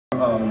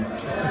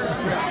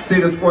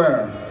Cedar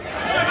Square.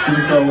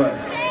 Cedar Square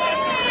West.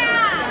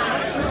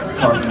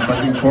 Apartment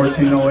fucking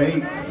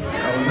 1408.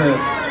 That was it.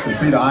 To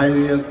see the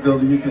IES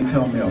building, you can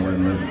tell me I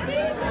wasn't living.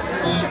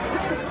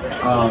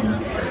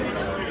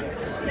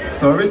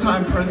 So every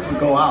time Prince would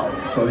go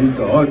out, so he'd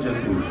go, "Oh,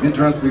 Jesse, get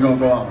dressed, we're gonna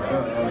go out."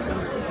 Oh, okay.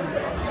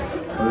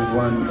 So this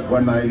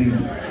one night,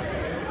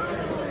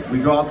 we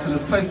go out to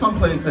this place,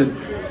 someplace that,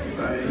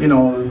 you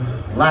know,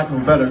 lack of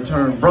a better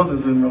term,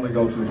 brothers didn't really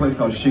go to, a place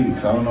called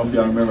Sheik's. I don't know if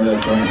y'all remember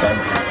that joint back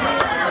then.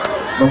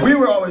 But we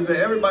were always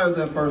there, everybody was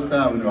at First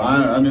Avenue.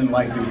 I didn't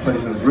like this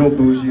place, it was real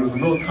bougie. It was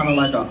real kind of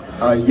like a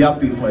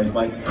yuppie place,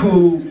 like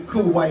cool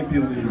white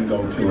people didn't even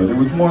go to it. It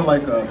was more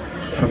like a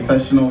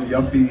professional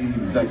yuppie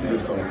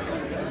executive, so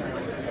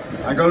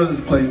I go to this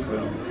place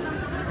with him.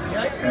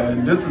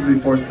 And this is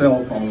before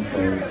cell phones, so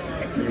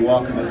you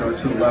walk in the door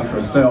to the left for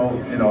cell,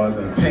 you know,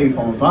 the pay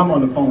phone. So I'm on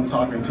the phone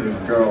talking to this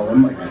girl.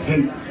 I'm like, I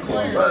hate this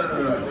club.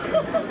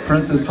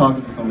 Prince is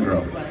talking to some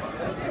girl.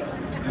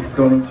 Keeps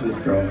going up to this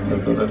girl and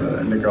goes,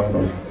 and the girl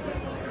goes,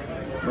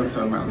 looks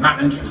at him, I'm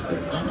not interested.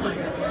 I'm like,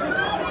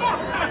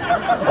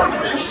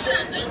 fuck this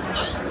shit.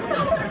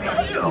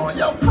 You know,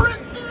 yo,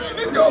 Prince,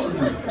 the girl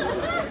is in.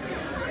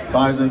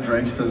 Buys her a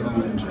drink, says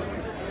I'm interested.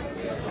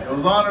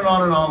 Goes on and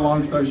on and on,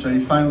 long story short, he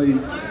finally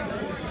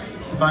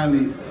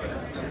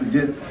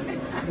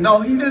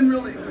no, he didn't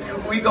really,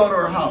 we go to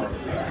her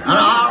house. And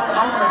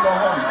I want to go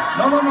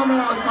home.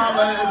 No, it's not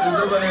like, it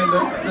doesn't end,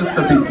 this is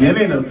the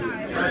beginning of it.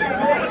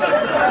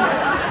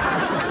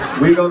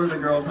 We go to the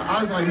girl's house. I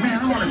was like, man,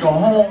 I want to go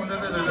home.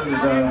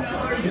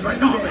 He's like,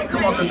 no, man,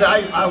 come on, because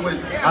I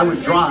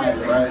would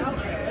drive, right?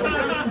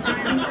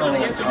 And so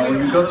when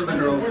we go to the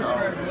girl's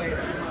house,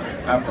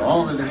 after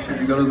all of this shit,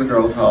 we go to the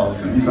girl's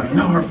house, and he's like,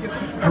 no,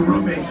 her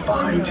roommate's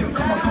fine too.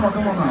 Come on.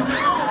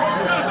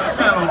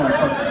 I don't know what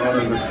fucking what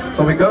is it.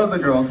 So we go to the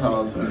girl's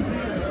house, and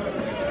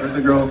there's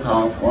the girl's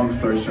house. Long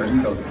story short, he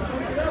goes,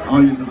 I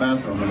want to use the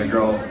bathroom, and the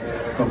girl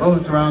goes, oh,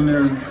 it's around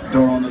there,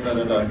 door on the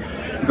da-da-da.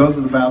 He goes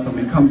to the bathroom,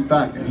 he comes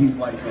back, and he's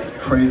like this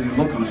crazy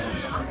look on his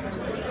face.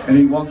 And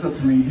he walks up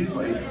to me, he's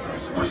like,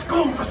 let's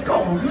go. I'm like,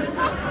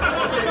 what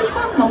are you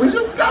talking about? We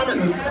just got in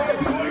this. He's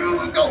like,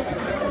 let's go.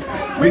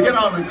 We get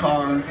out in the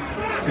car.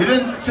 He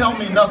didn't tell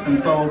me nothing,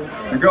 so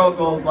the girl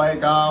goes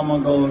like, I'm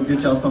gonna go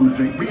get y'all something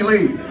to drink. We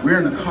leave. We're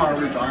in the car,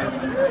 we're driving.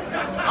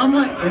 I'm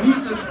like, and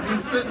he's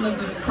sitting with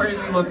this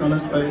crazy look on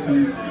his face, and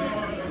he's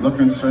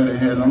looking straight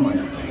ahead. I'm like,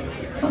 what the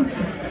fuck?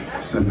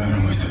 He said, man,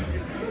 I'm going to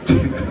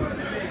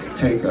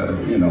take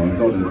a, you know, and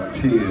go to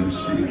pee, and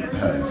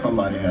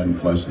somebody hadn't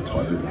flushed the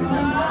toilet. It was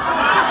on.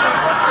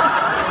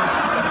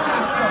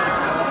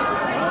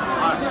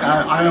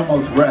 I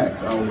almost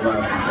wrecked. I was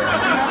laughing, so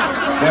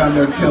damn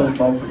near killed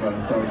both of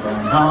us. So I was like,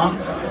 huh?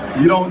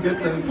 You don't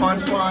get the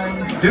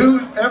punchline?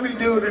 Dudes, every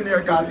dude in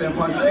there got that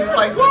punch. She was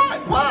like,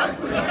 what?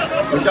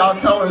 But y'all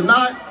tell her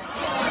not?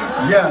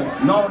 Yes,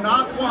 no,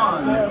 not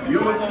one.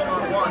 You was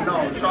on one,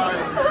 no, try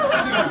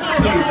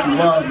peace,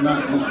 love,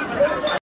 nothing.